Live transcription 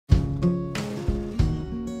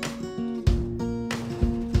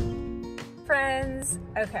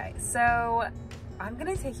Okay, so I'm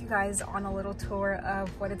gonna take you guys on a little tour of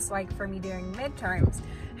what it's like for me during midterms.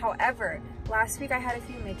 However, last week I had a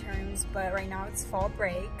few midterms, but right now it's fall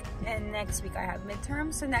break, and next week I have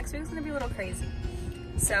midterms, so next week's gonna be a little crazy.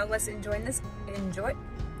 So let's enjoy this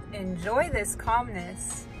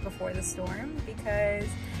calmness before the storm, because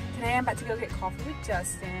today I'm about to go get coffee with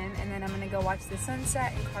Justin, and then I'm gonna go watch the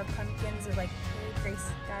sunset and carve pumpkins with like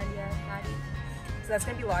Grace, Maddie. So that's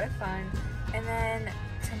gonna be a lot of fun. And then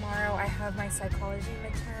tomorrow I have my psychology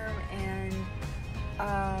midterm and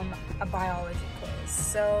a biology quiz.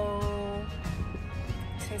 So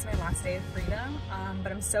today's my last day of freedom,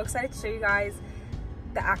 but I'm so excited to show you guys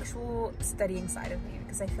the actual studying side of me,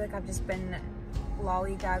 because I feel like I've just been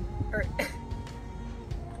lollygag, or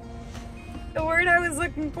the word I was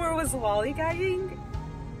looking for was lollygagging.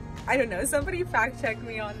 I don't know, somebody fact check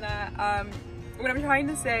me on that. What I'm trying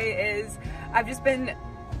to say is I've just been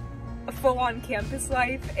a full-on campus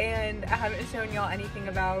life, and I haven't shown y'all anything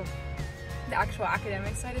about the actual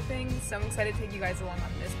academic side of things, so I'm excited to take you guys along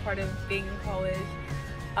on this part of being in college.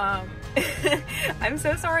 I'm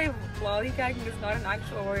so sorry if lollygagging is not an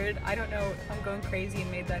actual word. I don't know if I'm going crazy and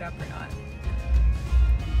made that up or not.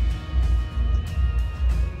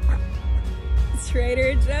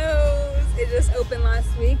 Trader Joe's. It just opened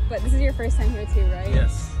last week, but this is your first time here too, right?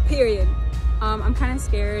 Yes. Period. I'm kind of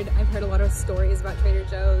scared. I've heard a lot of stories about Trader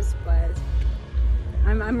Joe's, but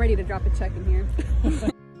I'm ready to drop a check in here.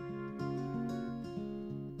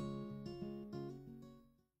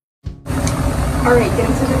 All right, get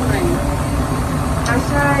into the frame.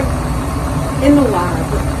 Hashtag in the lab.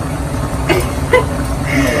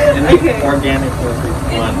 Okay. Organic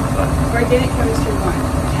chemistry 1. Organic chemistry 1.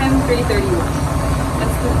 Chem 331.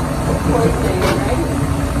 That's the fourth day, right?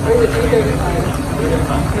 Or is it 335?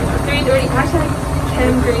 330. Hashtag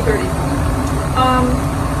Chem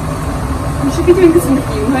 335. We should be doing this in the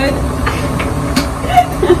fume hood.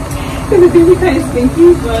 Because it's gonna be kind of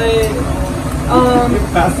stinky, but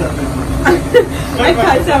I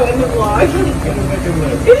passed out in the vlog. I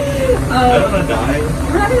don't wanna die.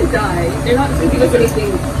 We're not gonna die. They're not gonna give us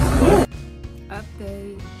anything.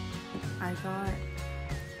 Update. I got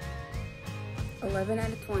 11 out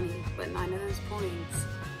of 20, but 9 of those points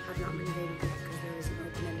have not been graded yet because there was an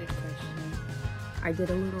open-ended question. I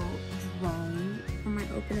did a little drawing on my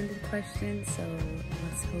open-ended question, so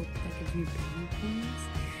let's hope that gives me better points.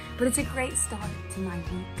 But it's a great start to my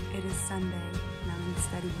week. It is Sunday, and I'm in the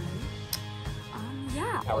study room.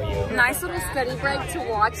 Yeah. How are you? Nice little study break to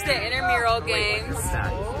watch the intramural games.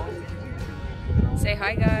 Say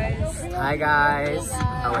hi, guys. Hi, guys.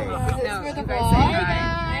 Oh, wait. No, you guys say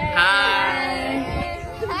hi. Hi.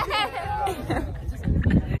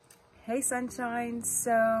 Hey, sunshine.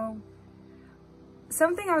 So,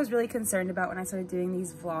 something I was really concerned about when I started doing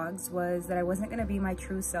these vlogs was that I wasn't going to be my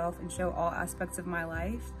true self and show all aspects of my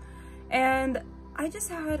life. And I just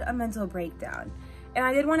had a mental breakdown. And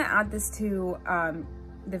I did want to add this to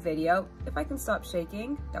the video. If I can stop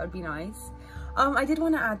shaking, that would be nice. I did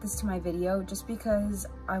want to add this to my video just because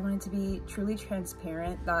I wanted to be truly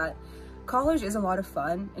transparent that college is a lot of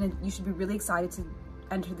fun and you should be really excited to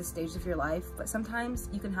enter the stage of your life, but sometimes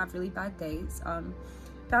you can have really bad days.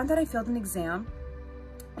 Found that I failed an exam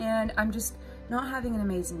and I'm just not having an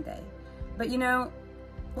amazing day. But you know,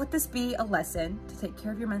 let this be a lesson to take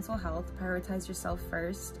care of your mental health, prioritize yourself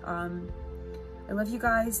first. I love you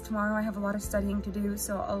guys. Tomorrow I have a lot of studying to do,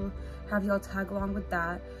 so I'll have y'all tag along with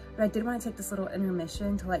that. But I did want to take this little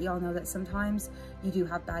intermission to let y'all know that sometimes you do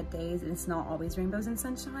have bad days and it's not always rainbows and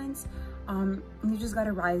sunshines. You just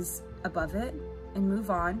gotta rise above it and move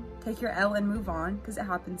on. Take your L and move on, because it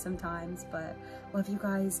happens sometimes. But love you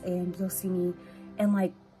guys, and you'll see me in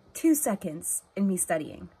like 2 seconds in me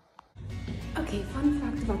studying. Okay, fun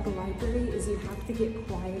fact about the library is you have to get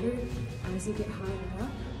quieter as you get higher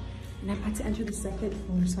up. And I'm about to enter the 2nd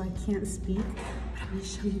floor, so I can't speak, but I'm gonna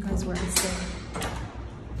show you guys where I stay.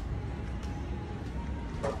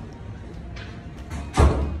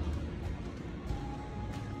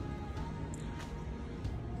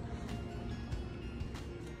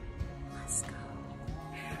 Let's go.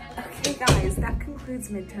 Okay guys, that concludes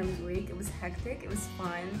midterms week. It was hectic, it was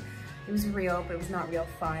fun, it was real, but it was not real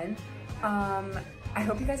fun. I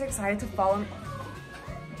hope you guys are excited to follow me.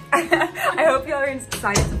 I hope y'all are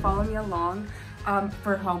excited to follow me along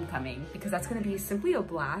for homecoming, because that's going to be simply a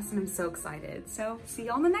blast and I'm so excited. So see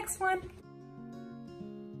y'all in the next one.